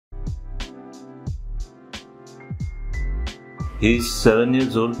He's 7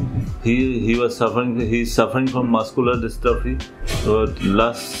 years old. He was suffering. He's suffering from muscular dystrophy.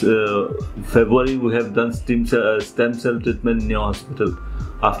 Last February we have done stem cell treatment in your hospital.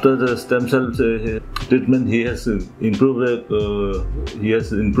 After the stem cell treatment, he has improved. He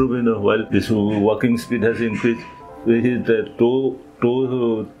has improved in a while. His walking speed has increased. His toe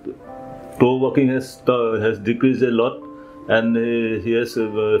walking has decreased a lot. And he has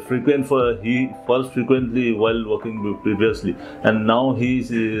he falls frequently while walking previously, and now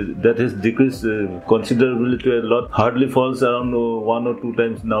that has decreased considerably to a lot. Hardly falls around 1 or 2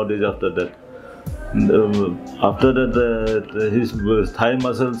 times nowadays. After that, his thigh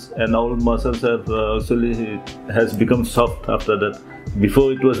muscles and all muscles have has become soft. After that,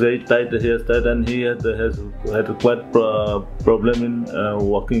 before it was very tight, he has tight, and he has quite problem in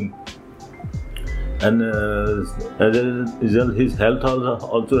walking. And as a result, his health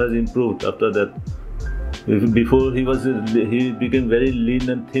also has improved after that. Before he became very lean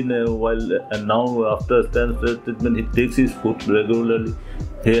and thin and now after stem cell treatment he takes his food regularly,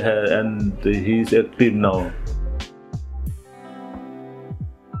 and he is active now.